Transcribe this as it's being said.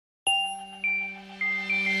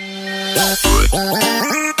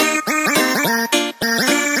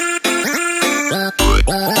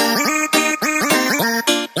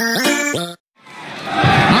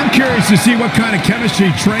To see what kind of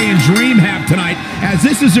chemistry Trey and Dream have tonight, as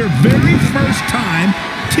this is their very first time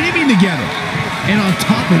teaming together. And on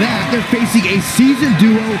top of that, they're facing a seasoned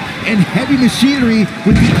duo and heavy machinery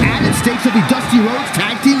with the added stakes of the Dusty Rhodes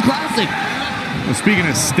Tag Team Classic. Well, speaking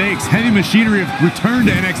of stakes, Heavy Machinery have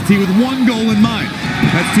returned to NXT with one goal in mind.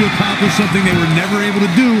 That's to accomplish something they were never able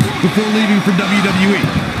to do before leaving for WWE.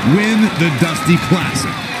 Win the Dusty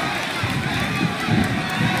Classic.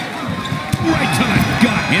 Right to the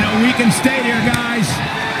gut. You know, we can stay there, guys.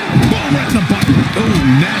 Boom, right in the button. Oh,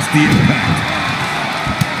 nasty impact.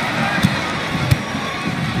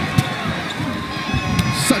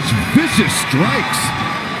 Such vicious strikes.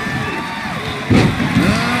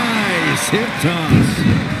 Nice hip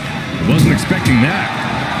toss. Wasn't expecting that.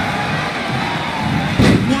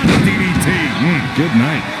 What a DDT. Good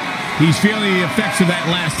night. He's feeling the effects of that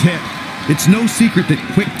last hit. It's no secret that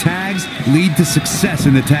quick tags lead to success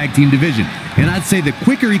in the tag team division. And I'd say the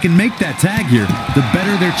quicker he can make that tag here, the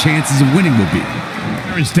better their chances of winning will be.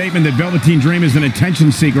 A statement that Velveteen Dream is an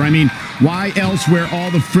attention seeker. I mean, why else wear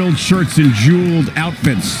all the frilled shirts and jeweled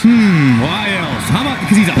outfits? Why else? How about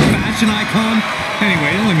because he's a fashion icon?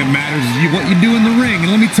 Anyway, the only thing that matters is what you do in the ring.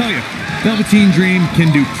 And let me tell you, Velveteen Dream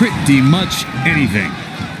can do pretty much anything.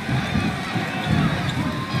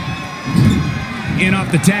 In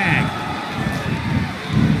off the tag.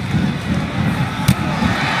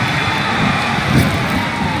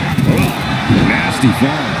 Nasty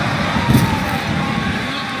fall.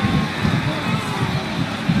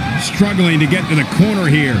 Struggling to get to the corner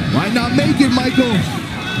here. Might not make it, Michael.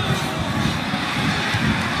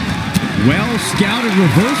 Well scouted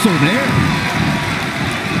reversal there.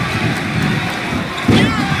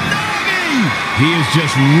 He is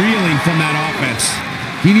just reeling from that offense.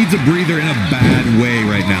 He needs a breather in a bad way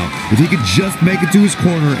right now. If he could just make it to his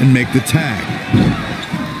corner and make the tag.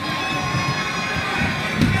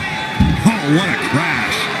 Oh, what a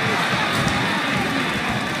crash.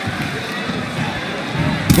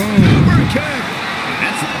 Boom. Super kick.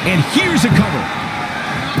 And here's a cover.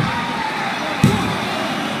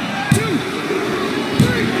 1, 2,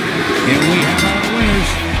 3. And we have our winners.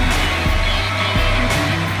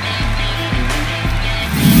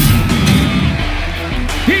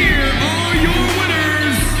 Here are your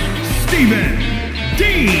winners, Steven,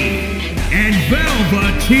 Dean, and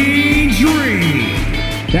Velveteen Dream.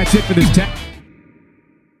 That's it for this tag.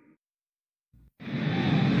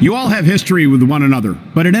 You all have history with one another,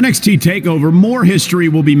 but at NXT TakeOver, more history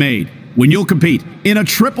will be made when you'll compete in a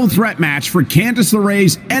triple threat match for Candice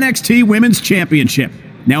LeRae's NXT Women's Championship.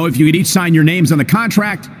 Now, if you could each sign your names on the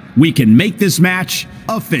contract, we can make this match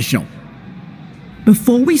official.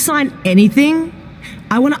 Before we sign anything,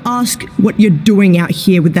 I want to ask what you're doing out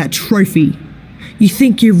here with that trophy. You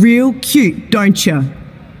think you're real cute, don't you?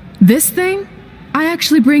 This thing? I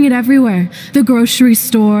actually bring it everywhere. The grocery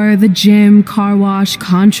store, the gym, car wash,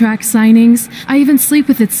 contract signings. I even sleep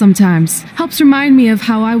with it sometimes. Helps remind me of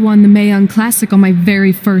how I won the Mae Young Classic on my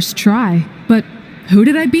very first try. But who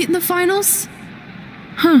did I beat in the finals?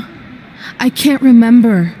 Huh. I can't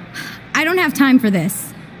remember. I don't have time for this.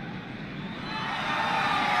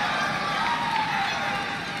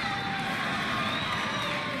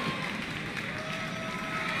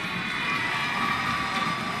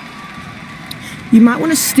 You might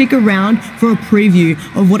want to stick around for a preview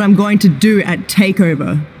of what I'm going to do at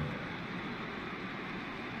TakeOver.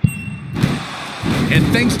 And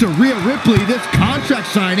thanks to Rhea Ripley, this contract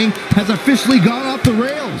signing has officially gone off the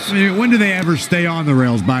rails. I mean, when do they ever stay on the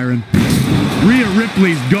rails, Byron? Rhea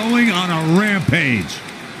Ripley's going on a rampage.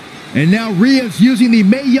 And now Rhea's using the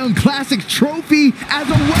Mae Young Classic trophy as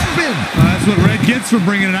a weapon. That's what Red gets for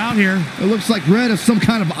bringing it out here. It looks like Red has some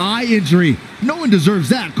kind of eye injury. No one deserves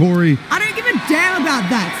that, Corey. I don't give a damn about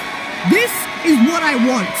that. This is what I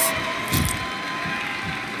want.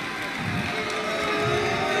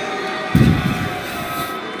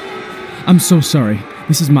 I'm so sorry.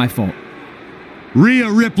 This is my fault. Rhea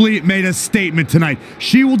Ripley made a statement tonight.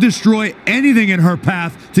 She will destroy anything in her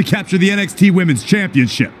path to capture the NXT Women's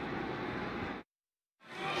Championship.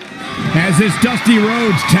 As this Dusty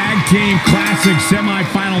Rhodes Tag Team Classic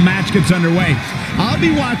semifinal match gets underway, I'll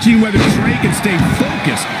be watching whether Trey can stay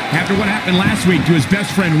focused after what happened last week to his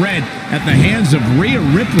best friend Red at the hands of Rhea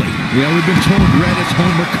Ripley. Yeah, we've been told Red is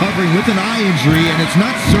home recovering with an eye injury, and it's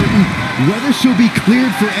not certain whether she'll be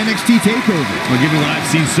cleared for NXT TakeOver. Well, given what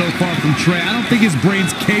I've seen so far from Trey, I don't think his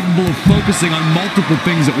brain's capable of focusing on multiple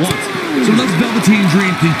things at once. So unless Velveteen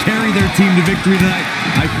Dream can carry their team to victory tonight,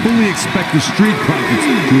 I fully expect the Street Profits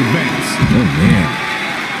to advance. offense. Oh, man.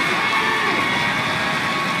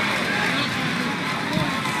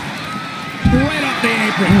 Right off the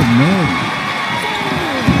apron. Oh, no.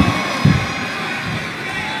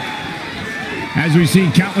 As we've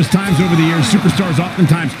seen countless times over the years, superstars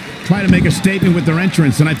oftentimes try to make a statement with their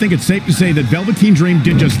entrance, and I think it's safe to say that Velveteen Dream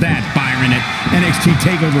did just that, Byron, at NXT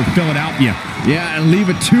TakeOver Philadelphia. Yeah, and leave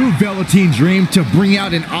it to Velveteen Dream to bring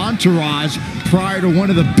out an entourage prior to one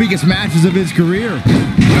of the biggest matches of his career.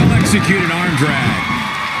 Well-executed arm drag.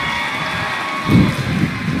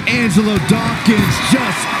 Angelo Dawkins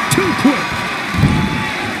just too quick.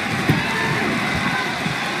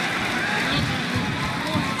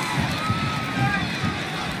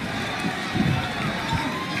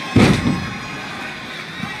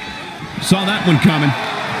 Saw that one coming.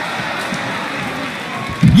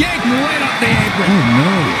 Yanked right off the apron. Oh,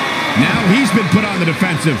 no. Now he's been put on the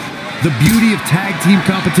defensive. The beauty of tag team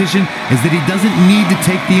competition is that he doesn't need to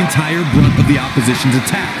take the entire brunt of the opposition's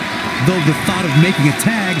attack, though the thought of making a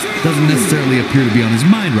tag doesn't necessarily appear to be on his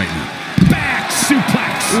mind right now. Back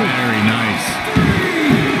suplex. Very nice.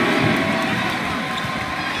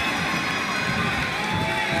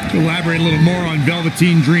 To elaborate a little more on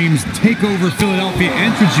Velveteen Dream's TakeOver Philadelphia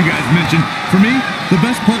entrance you guys mentioned, for me, the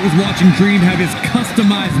best part was watching Dream have his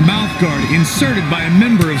customized mouthguard inserted by a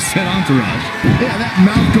member of said entourage. Yeah, that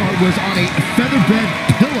mouthguard was on a featherbed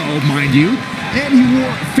pillow, mind you, and he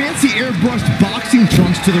wore fancy airbrushed boxing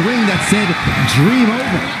trunks to the ring that said Dream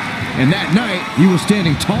Over. And that night, he was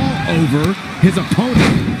standing tall over his opponent.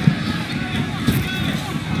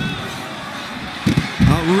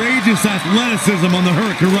 Outrageous athleticism on the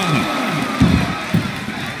Hurricanrana.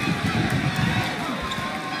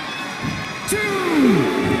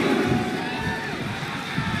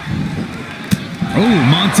 Oh,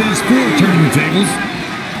 Montez Ford turning the tables.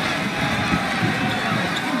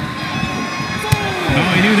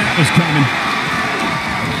 Oh, he knew that was coming.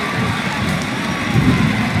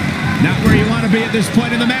 Not where you want to be at this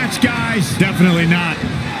point in the match, guys. Definitely not.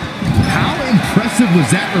 How impressive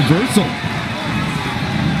was that reversal?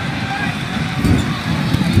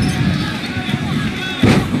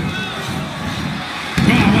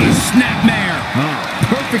 Snapmare.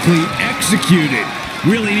 Perfectly executed.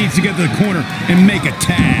 Really needs to get to the corner and make a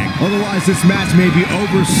tag. Otherwise, this match may be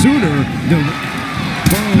over sooner than...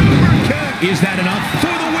 Is that enough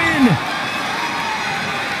for the win?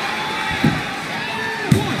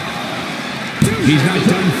 He's not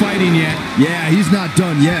done fighting yet. Yeah, he's not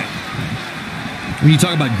done yet. When you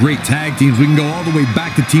talk about great tag teams, we can go all the way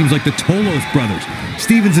back to teams like the Tolos brothers,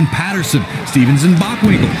 Stevens and Patterson, Stevens and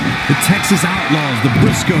Bockwinkel, the Texas Outlaws, the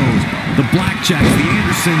Briscoes, the Blackjacks, the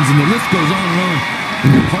Andersons, and the list goes on and on.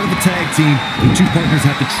 When you're part of a tag team, the two partners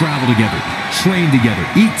have to travel together, train together,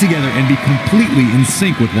 eat together, and be completely in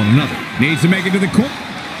sync with one another. Needs to make it to the corner.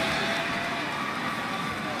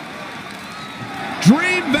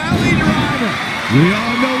 Dream Valley Driver. We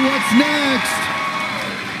all know what's next.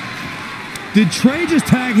 Did Trey just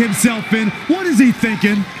tag himself in? What is he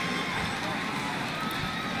thinking?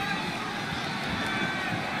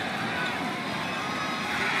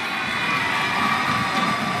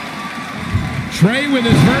 Trey with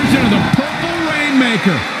his version of the Purple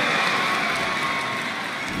Rainmaker.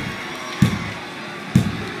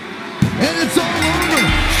 And it's all over.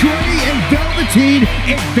 Trey and Velveteen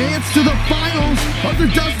advance to the finals of the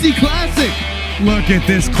Dusty Classic. Look at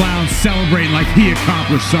this clown celebrating like he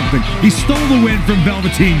accomplished something. He stole the win from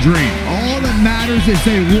Velveteen Dream. All that matters is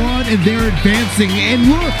they won and they're advancing. And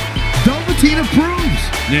look, Velveteen approves.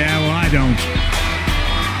 Yeah, well, I don't.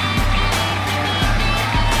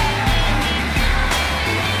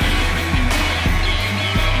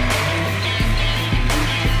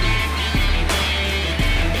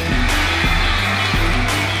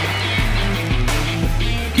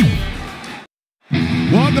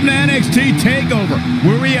 Welcome to NXT TakeOver,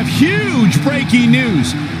 where we have huge breaking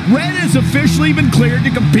news. Red has officially been cleared to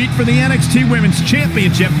compete for the NXT Women's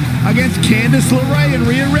Championship against Candice LeRae and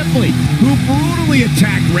Rhea Ripley, who brutally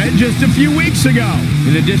attacked Red just a few weeks ago.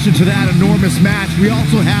 In addition to that enormous match, we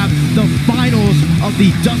also have the finals of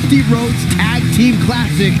the Dusty Rhodes Tag Team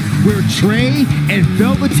Classic, where Trey and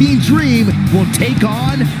Velveteen Dream will take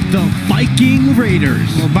on the Viking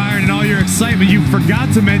Raiders. Well, Byron, in all your excitement, you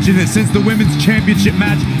forgot to mention that since the Women's Championship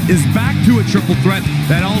match is back to a triple threat,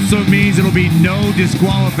 that also means it'll be no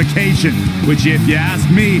disqualification, which, if you ask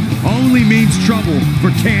me, only means trouble for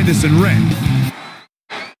Candice and Red.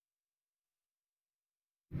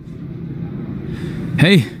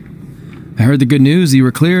 Hey, I heard the good news, you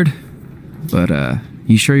were cleared. But,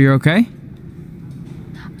 you sure you're okay?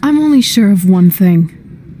 I'm only sure of one thing.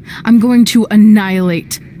 I'm going to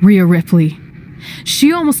annihilate Rhea Ripley.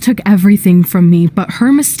 She almost took everything from me, but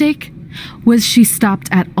her mistake was she stopped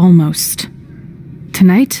at almost.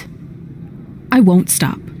 Tonight, I won't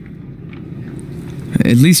stop.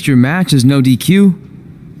 At least your match is no DQ.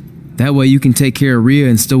 That way you can take care of Rhea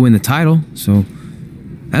and still win the title, so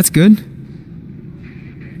that's good.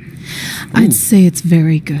 I'd say it's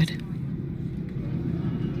very good.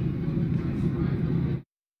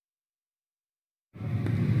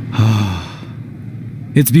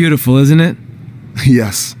 It's beautiful, isn't it?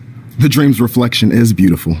 Yes, the dream's reflection is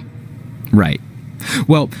beautiful. Right.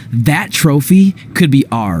 Well, that trophy could be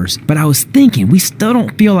ours, but I was thinking we still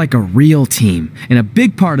don't feel like a real team. And a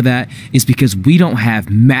big part of that is because we don't have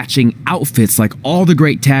matching outfits like all the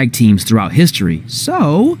great tag teams throughout history.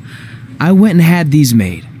 So, I went and had these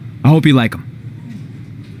made. I hope you like them.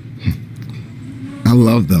 I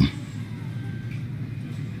love them.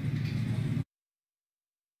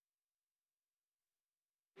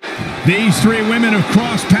 These three women have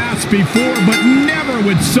crossed paths before, but never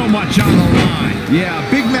with so much on the line. Yeah, a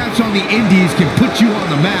big match on the Indies can put you on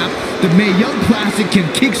the map. The Mae Young Classic can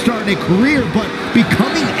kickstart a career, but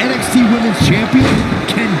becoming NXT Women's Champion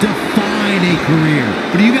can define a career.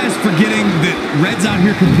 But are you guys forgetting that Red's out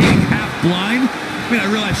here competing half blind? I mean, I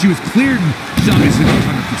realized she was cleared, and she's obviously not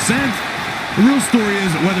 100%. The real story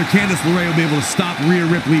is whether Candice LeRae will be able to stop Rhea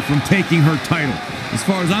Ripley from taking her title. As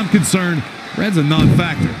far as I'm concerned, Red's a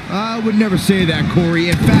non-factor. I would never say that,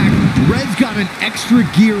 Corey. In fact, Red's got an extra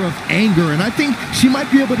gear of anger, and I think she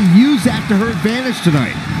might be able to use that to her advantage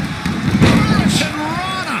tonight.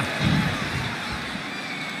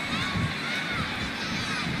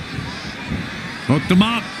 Hooked him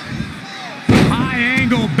up. High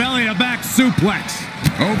angle belly to back suplex.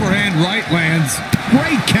 Overhand right lands.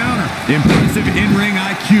 Great counter. Impressive in-ring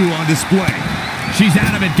IQ on display. She's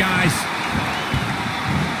out of it, guys.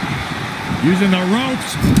 Using the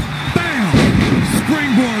ropes. Bam!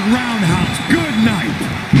 Springboard roundhouse. Good night.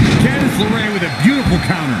 Candice LeRae with a beautiful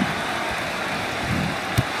counter.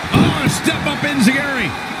 Oh, a step up enziguri.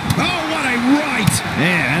 Oh, what a right.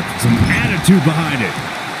 Yeah, that's some attitude behind it.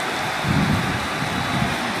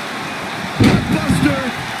 Buster.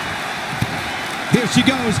 Here she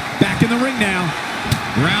goes. Back in the ring now.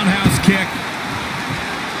 Roundhouse kick.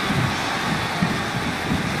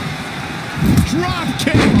 Drop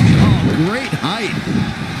kick. Oh, great height.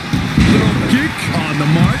 Little kick on the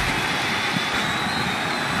mark.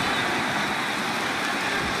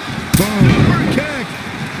 Boom. Super kick.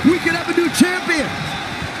 We could have a new champion.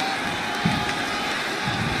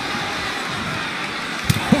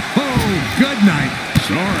 Oh, good night.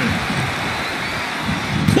 Sorry.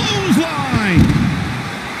 Clothesline.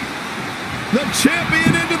 The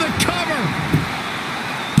champion into the cover.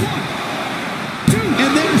 1, 2.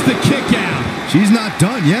 And there's the kick out. She's not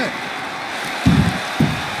done yet.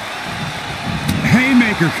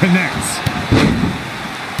 Haymaker connects.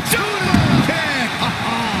 Judo kick.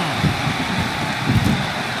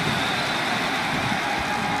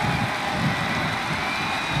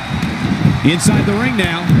 Inside the ring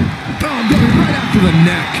now. Oh, going right after the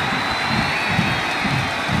neck.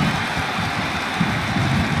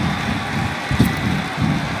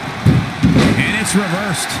 And it's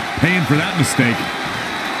reversed. Paying for that mistake.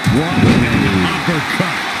 What an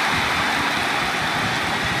uppercut.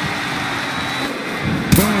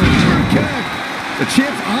 Boom. Kick. The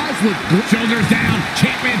champ's eyes look good. Shoulders down.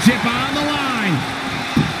 Championship on the line.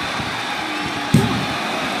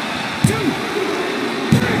 1, 2,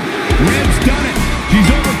 3. Red's done it. She's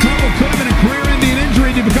overcome what could have been a career-ending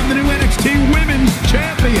injury to become the new NXT Women's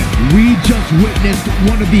Champion. We just witnessed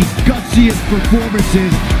one of the gutsiest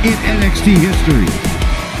performances in NXT history.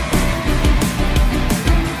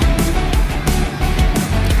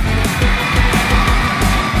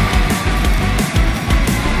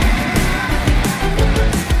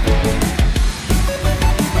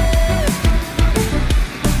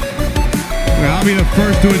 I'll be the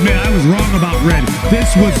first to admit I was wrong about Red. This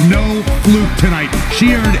was no fluke tonight. She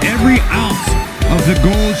earned every ounce of the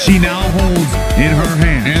gold she now holds in her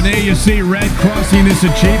hands. And there you see Red crossing this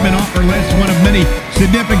achievement off her list, one of many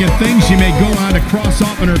significant things she may go on to cross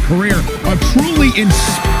off in her career. A truly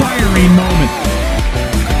inspiring moment.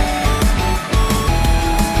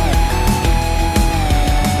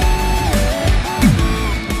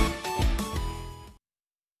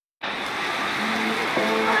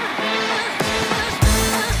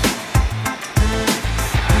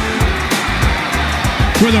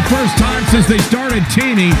 For the first time since they started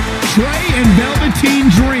teaming, Trey and Velveteen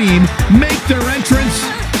Dream make their entrance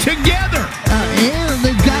together. And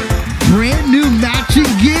they've got brand new matching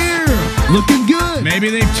gear. Look looking good. Maybe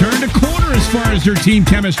they've turned a corner as far as their team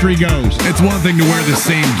chemistry goes. It's one thing to wear the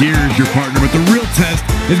same gear as your partner, but the real test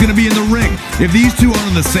is going to be in the ring. If these two aren't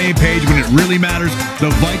on the same page when it really matters, the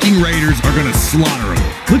Viking Raiders are going to slaughter them.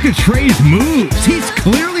 Look at Trey's moves. He's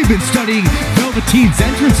clearly been studying Velveteen's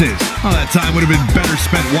entrances. Oh, that time would have been better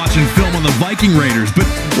spent watching film on the Viking Raiders, but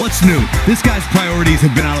what's new? This guy's priorities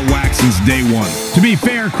have been out of whack since day one. To be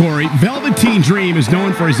fair, Corey, Velveteen Dream is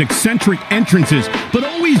known for his eccentric entrances, but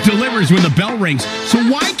always delivers when the bell rings. So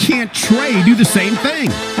why can't Trey do the same thing?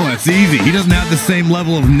 Well, that's easy. He doesn't have the same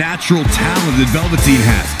level of natural talent that Velveteen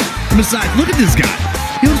has. And besides, look at this guy.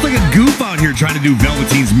 He looks like a goof out here trying to do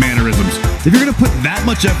Velveteen's mannerisms. If you're going to put that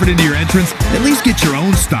much effort into your entrance, at least get your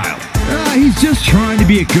own style. He's just trying to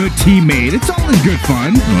be a good teammate. It's all in good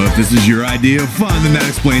fun. Well, if this is your idea of fun, then that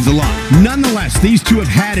explains a lot. Nonetheless, these two have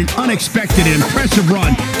had an unexpected and impressive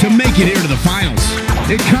run to make it here to the finals.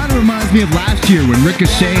 It kind of reminds me of last year when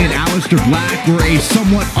Ricochet and Aleister Black were a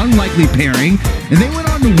somewhat unlikely pairing, and they went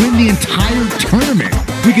on to win the entire tournament.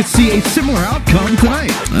 We could see a similar outcome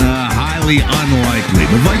tonight. Highly unlikely.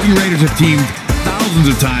 The Viking Raiders have teamed thousands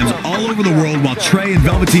of times all over the world while Trey and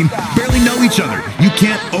Velveteen barely know each other. You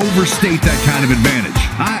can't overstate that kind of advantage.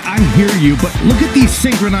 I hear you, but look at these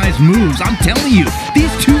synchronized moves. I'm telling you,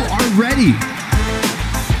 these two are ready.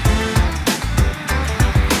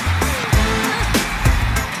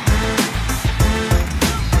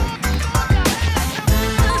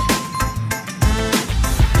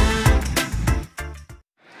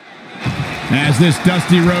 As this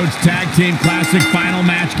Dusty Rhodes Tag Team Classic final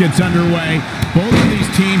match gets underway, both of these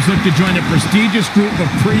teams look to join a prestigious group of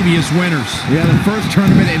previous winners. Yeah, the first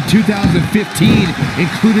tournament in 2015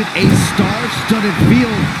 included a star-studded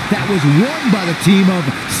field that was won by the team of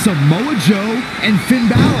Samoa Joe and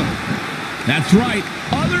Finn Balor. That's right.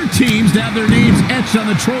 Other teams that have their names etched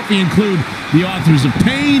on the trophy include the Authors of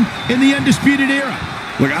Pain and the Undisputed Era.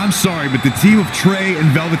 Look, I'm sorry, but the team of Trey and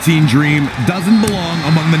Velveteen Dream doesn't belong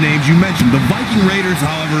among the names you mentioned. The Viking Raiders,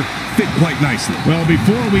 however, fit quite nicely. Well,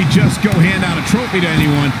 before we just go hand out a trophy to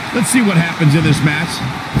anyone, let's see what happens in this match.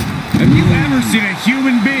 Have you ever seen a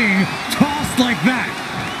human being tossed like that?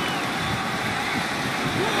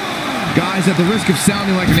 Guys, at the risk of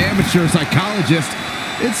sounding like an amateur psychologist,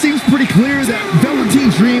 it seems pretty clear that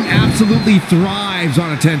Velveteen Dream absolutely thrives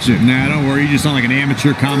on attention. Nah, don't worry, you just sound like an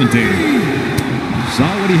amateur commentator. Saw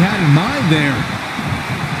what he had in mind there.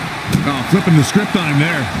 Oh, flipping the script on him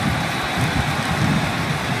there.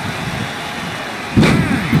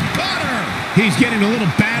 Butter! He's getting a little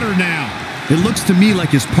battered now. It looks to me like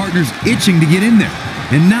his partner's itching to get in there.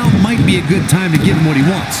 And now might be a good time to give him what he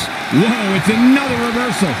wants. Whoa, it's another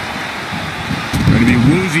reversal. Going to be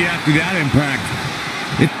woozy after that impact.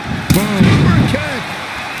 Boom. Kick.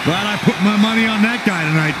 Glad I put my money on that guy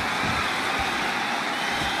tonight.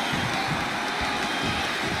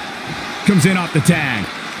 Comes in off the tag.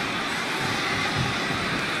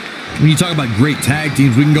 When you talk about great tag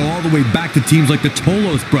teams, we can go all the way back to teams like the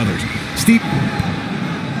Tolos brothers. Dream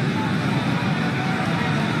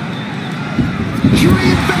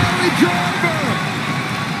Valley Driver!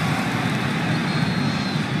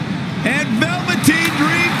 And Velveteen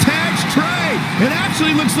Dream tags Trey. It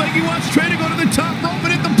actually looks like he wants Trey to go to the top rope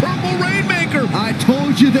and hit the Purple Rainmaker. I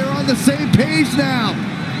told you they're on the same page now.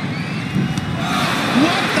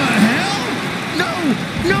 What the hell?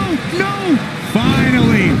 No!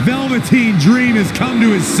 Finally, Velveteen Dream has come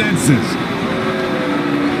to his senses.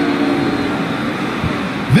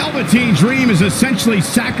 Velveteen Dream has essentially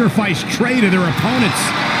sacrificed Trey to their opponents.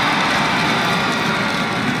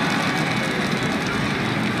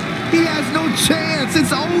 He has no chance.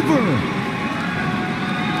 It's over.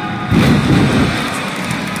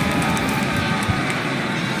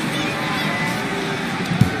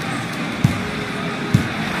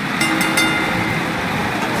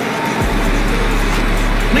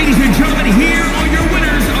 Ladies and gentlemen, here are your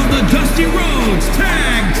winners of the Dusty Rhodes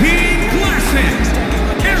Tag Team Classic.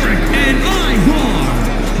 Eric and Ivar,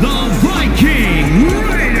 the Viking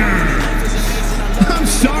Raiders. I'm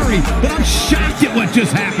sorry, but I'm shocked at what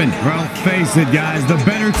just happened. Well, face it, guys. The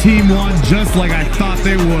better team won just like I thought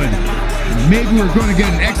they would. Maybe we're going to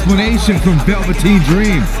get an explanation from Velveteen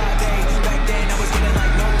Dream.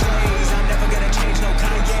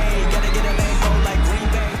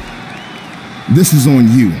 This is on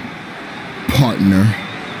you, partner.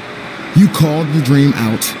 You called the Dream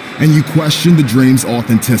out, and you questioned the Dream's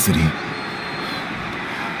authenticity.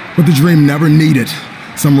 But the Dream never needed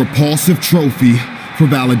some repulsive trophy for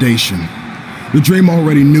validation. The Dream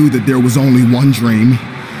already knew that there was only one Dream,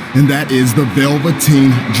 and that is the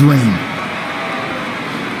Velveteen Dream.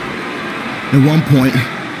 At one point,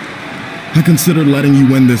 I considered letting you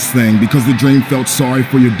win this thing because the Dream felt sorry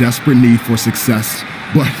for your desperate need for success.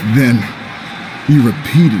 But then, you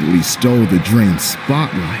repeatedly stole the Dream's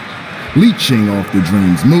spotlight, leeching off the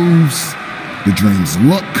Dream's moves, the Dream's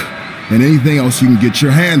look, and anything else you can get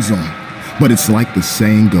your hands on. But it's like the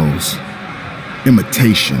saying goes,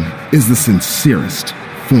 imitation is the sincerest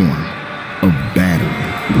form of battery.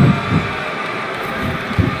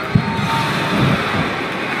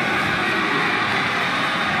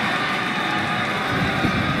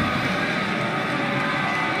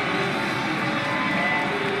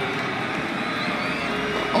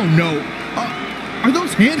 Oh no, are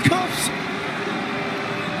those handcuffs?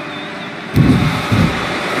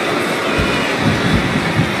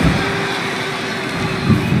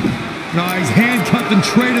 No, he's handcuffed and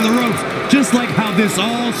Trey to the ropes, just like how this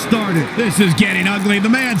all started. This is getting ugly. The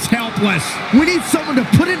man's helpless. We need someone to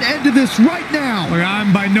put an end to this right now. Look,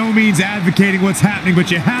 I'm by no means advocating what's happening, but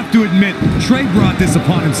you have to admit, Trey brought this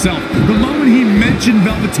upon himself. The moment he mentioned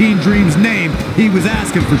Velveteen Dream's name, he was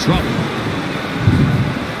asking for trouble.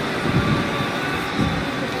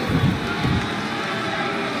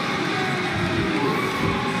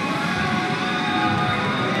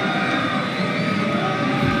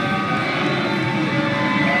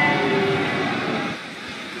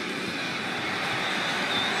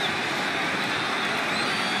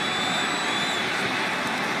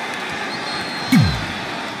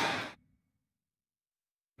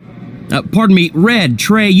 Pardon me, Red,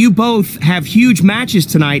 Trey, you both have huge matches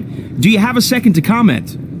tonight. Do you have a second to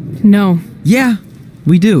comment? No. Yeah,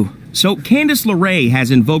 we do. So, Candice LeRae has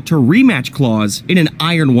invoked her rematch clause in an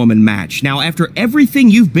Iron Woman match. Now, after everything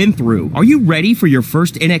you've been through, are you ready for your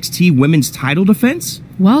first NXT Women's title defense?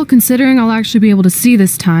 Well, considering I'll actually be able to see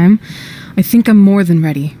this time, I think I'm more than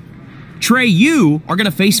ready. Trey, you are going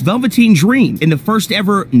to face Velveteen Dream in the first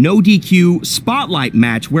ever no DQ spotlight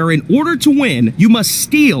match where in order to win, you must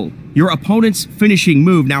steal your opponent's finishing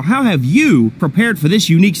move. Now, how have you prepared for this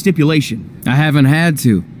unique stipulation? I haven't had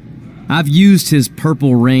to. I've used his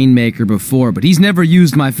purple Rainmaker before, but he's never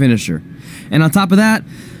used my finisher. And on top of that,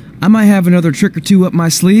 I might have another trick or two up my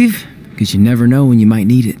sleeve, because you never know when you might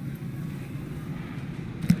need it.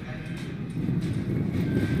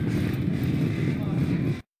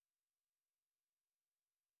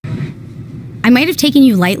 I might have taken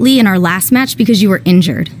you lightly in our last match because you were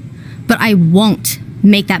injured, but I won't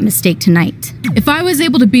make that mistake tonight. If I was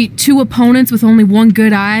able to beat 2 opponents with only 1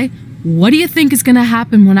 good eye, what do you think is going to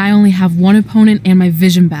happen when I only have 1 opponent and my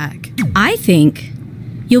vision back? I think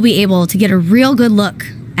you'll be able to get a real good look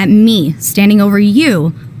at me standing over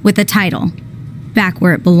you with the title, back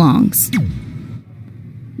where it belongs.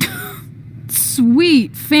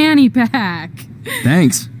 Sweet fanny pack.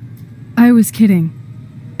 Thanks. I was kidding.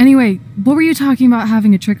 Anyway, what were you talking about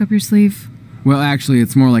having a trick up your sleeve? Well, actually,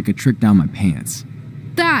 it's more like a trick down my pants.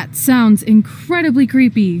 That sounds incredibly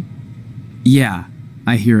creepy. Yeah,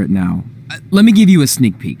 I hear it now. Let me give you a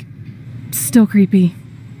sneak peek. Still creepy.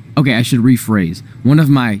 Okay, I should rephrase. One of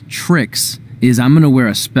my tricks is I'm gonna wear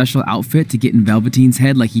a special outfit to get in Velveteen's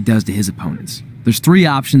head like he does to his opponents. There's 3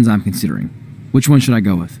 options I'm considering. Which one should I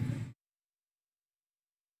go with?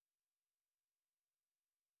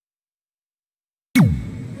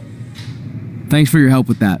 Thanks for your help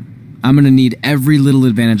with that. I'm gonna need every little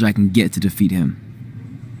advantage I can get to defeat him.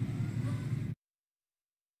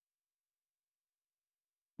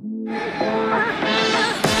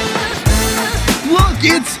 Look,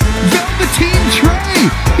 it's Velveteen Trey!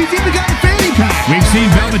 He's even got a fanny pack! We've seen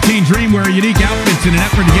Velveteen Dream wear unique outfits in an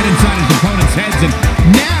effort to get inside his opponent's heads, and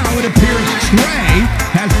now it appears Trey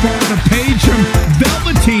has borrowed a page from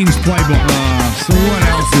Velveteen's playbook. So what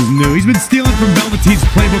else is new? He's been stealing from Velveteen's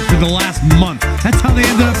playbook for the last month. That's how they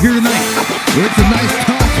ended up here tonight. It's a nice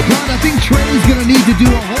tough run. I think Trey's gonna need to do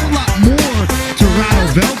a whole lot more to rattle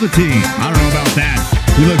Velveteen. I don't know about that.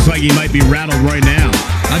 He looks like he might be rattled right now.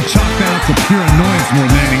 I'd chalk that up to pure annoyance more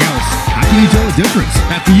than anything else. How can you tell the difference?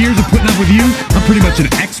 After years of putting up with you, I'm pretty much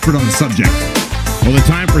an expert on the subject. Well, the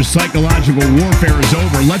time for psychological warfare is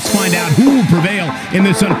over. Let's find out who will prevail in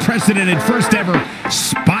this unprecedented first ever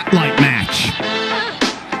spotlight match.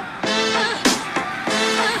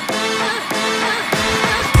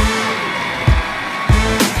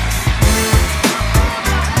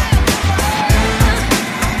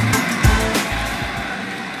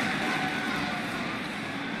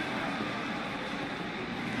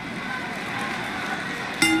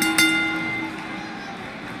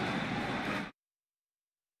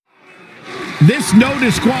 This no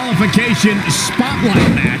disqualification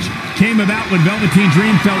spotlight match came about when Velveteen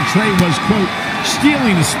Dream felt Trey was, quote,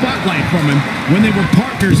 stealing the spotlight from him when they were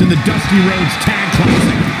partners in the Dusty Rhodes Tag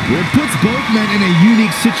Classic. It puts both men in a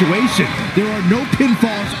unique situation. There are no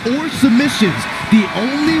pinfalls or submissions. The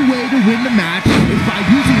only way to win the match is by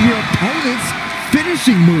using your opponent's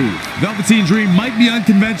finishing move. Velveteen Dream might be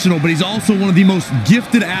unconventional, but he's also one of the most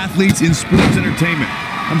gifted athletes in sports entertainment.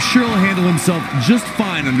 I'm sure he'll handle himself just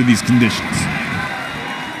fine under these conditions.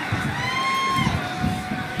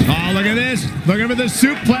 Oh, look at this. Looking for the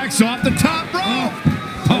suplex off the top rope.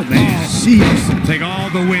 Oh, man. Jeez. Take all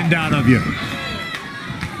the wind out of you.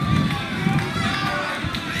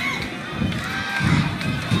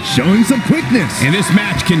 Showing some quickness. And this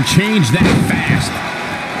match can change that fast.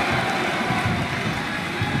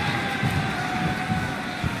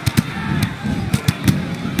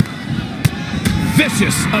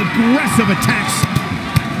 Vicious, aggressive attacks.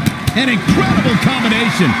 An incredible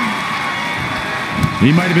combination.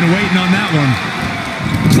 He might have been waiting on that one.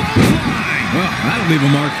 Clothesline! Well, that'll leave a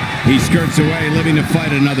mark. He skirts away, living to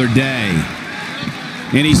fight another day.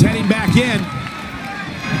 And he's heading back in.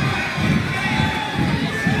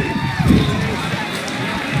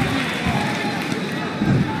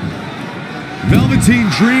 Velveteen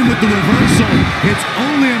Dream with the reversal. It's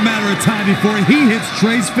only a matter of time before he hits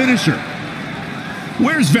Trey's finisher.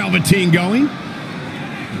 Where's Velveteen going?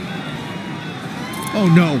 Oh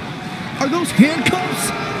no. Are those handcuffs?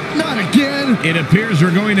 Not again. It appears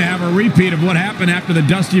we're going to have a repeat of what happened after the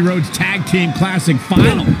Dusty Rhodes Tag Team Classic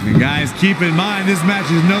final. And guys, keep in mind, this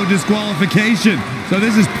match is no disqualification, so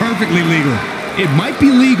this is perfectly legal. It might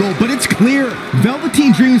be legal, but it's clear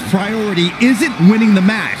Velveteen Dream's priority isn't winning the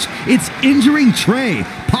match. It's injuring Trey,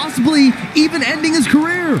 possibly even ending his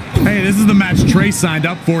career. Hey, this is the match Trey signed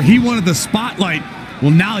up for. He wanted the spotlight.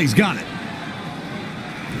 Well, now he's got it.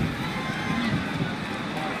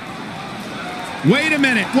 Wait a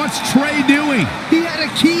minute, what's Trey doing? He had a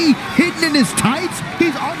key hidden in his tights.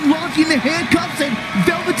 He's unlocking the handcuffs, and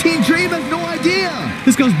Velveteen Dream has no idea.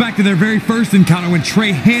 This goes back to their very first encounter when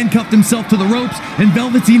Trey handcuffed himself to the ropes and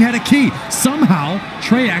Velveteen had a key. Somehow,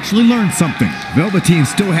 Trey actually learned something. Velveteen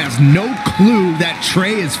still has no clue that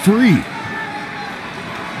Trey is free.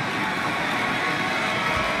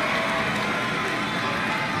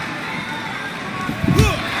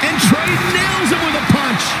 And Trey nails him with a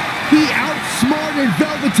punch. He outsmarted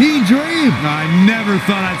Velveteen Dream. I never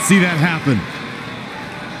thought I'd see that happen.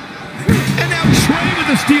 And now Trey with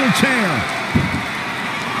the steel chair.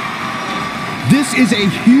 This is a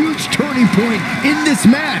huge turning point in this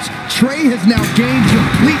match. Trey has now gained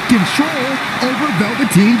complete control over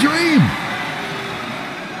Velveteen Dream.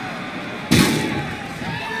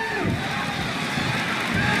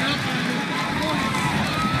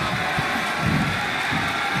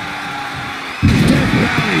 Death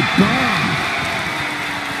Valley bomb.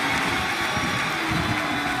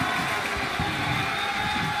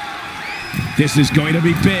 This is going to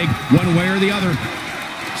be big, one way or the other.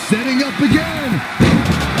 Setting up again.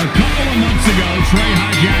 A couple of months ago, Trey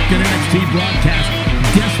hijacked an NXT broadcast,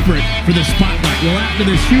 desperate for the spotlight. Well, after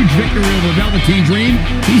this huge victory over Velveteen Dream,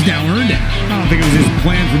 he's now earned it. I don't think it was his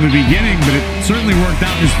plan from the beginning, but it certainly worked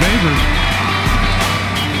out in his favor.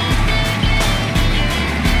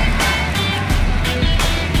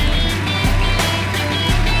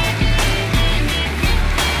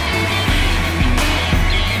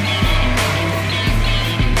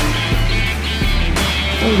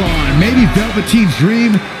 Hold on, maybe Velveteen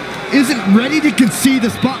Dream isn't ready to concede the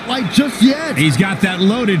spotlight just yet. He's got that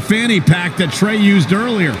loaded fanny pack that Trey used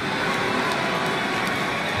earlier.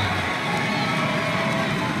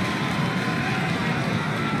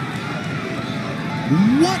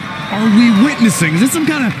 What are we witnessing? Is this some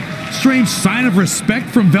kind of strange sign of respect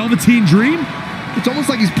from Velveteen Dream? It's almost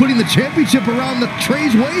like he's putting the championship around the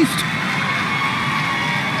Trey's waist.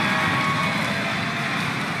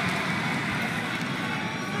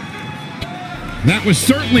 That was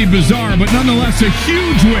certainly bizarre, but nonetheless a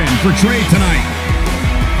huge win for Trey tonight.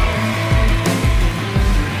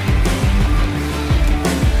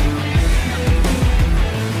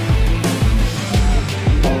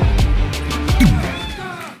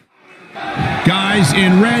 Guys,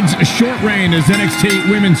 in Red's short reign as NXT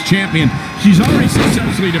Women's Champion, she's already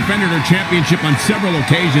successfully defended her championship on several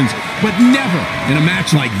occasions, but never in a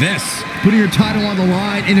match like this. Putting your title on the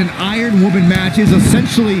line in an Iron Woman match is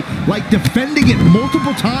essentially like defending it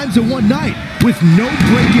multiple times in one night with no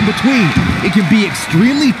break in between. It can be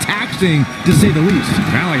extremely taxing, to say the least.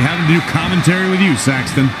 Kind of like having to do commentary with you,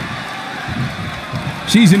 Saxton.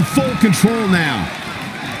 She's in full control now.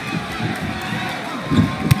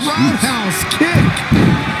 Roundhouse kick.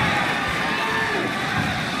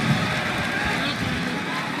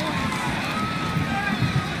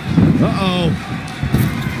 Uh-oh.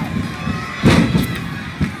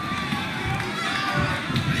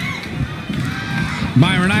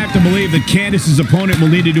 Byron, I have to believe that Candice's opponent will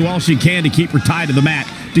need to do all she can to keep her tied to the mat,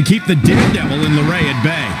 to keep the daredevil in LeRae at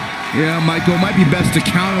bay. Yeah, Michael, it might be best to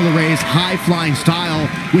counter LeRae's high-flying style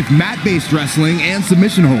with mat-based wrestling and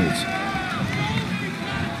submission holds.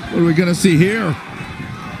 What are we going to see here?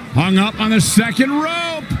 Hung up on the second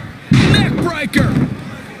rope. Neckbreaker.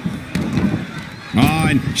 Oh,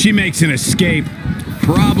 and she makes an escape.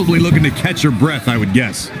 Probably looking to catch her breath, I would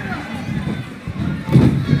guess.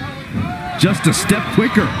 Just a step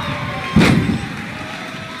quicker.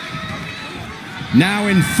 Now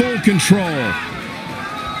in full control.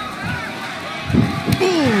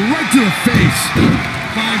 Ooh, right to the face.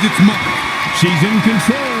 Finds its mark. She's in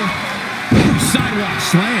control. Sidewalk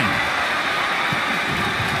slam.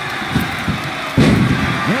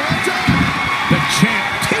 The champ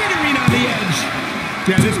teetering on the edge.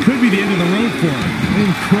 Yeah, this could be the end of the road for her.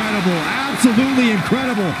 Incredible. Absolutely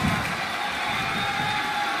incredible.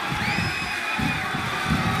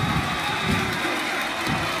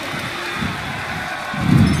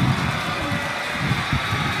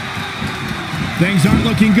 Things aren't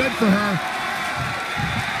looking good for her.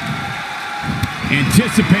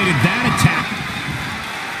 Anticipated that attack.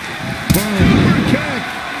 Boom. Kick.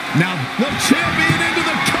 Now the champion into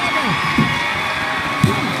the cover.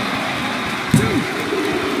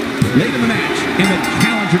 Late in the match, and the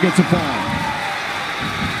challenger gets a fall.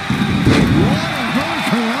 What a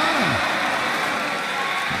hurricanrana.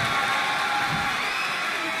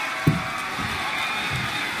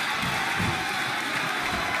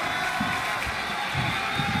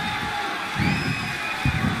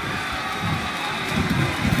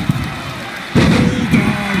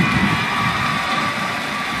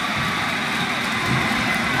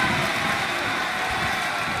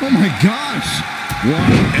 Oh my gosh! What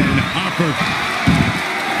an upper.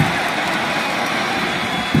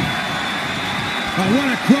 Oh, what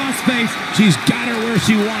a crossface. She's got her where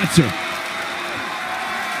she wants her.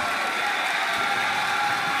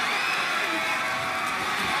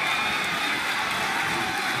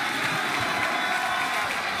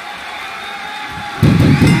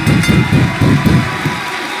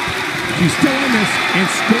 She's still in this and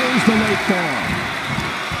scores the late fall.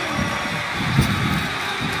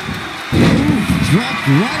 Dropped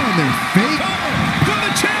right on their face. For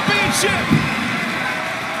the championship!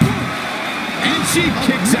 And she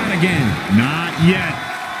kicks out again. Not yet.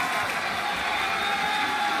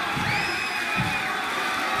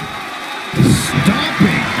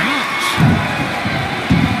 Stomping. Ouch.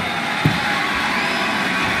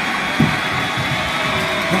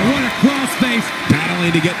 Oh, what a crossface.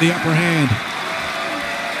 Battling to get the upper hand.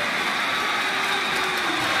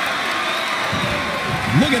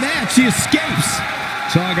 Look at that, she escapes.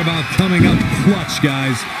 Talk about coming up clutch,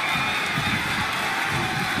 guys.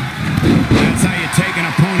 That's how you take an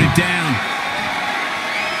opponent down.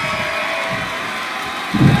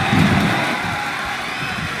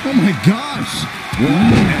 Oh my gosh. What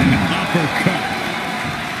an uppercut.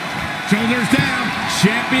 Shoulders down,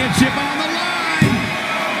 championship on the line.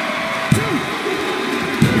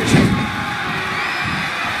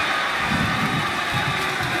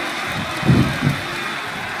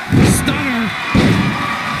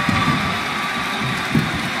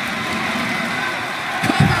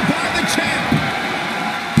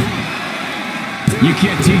 You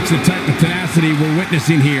can't teach the type of tenacity we're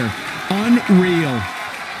witnessing here. Unreal.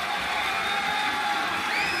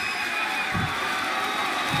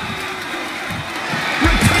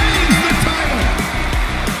 Retains the title.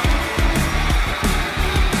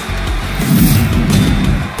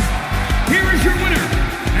 Here is your winner,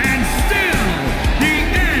 and still the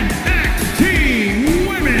NXT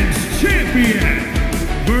Women's Champion,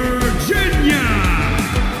 Virginia.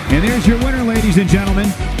 And there's your winner, ladies and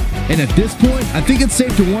gentlemen. And at this point, I think it's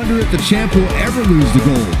safe to wonder if the champ will ever lose the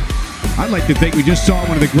gold. I'd like to think we just saw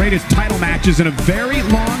one of the greatest title matches in a very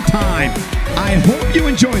long time. I hope you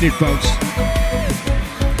enjoyed it, folks.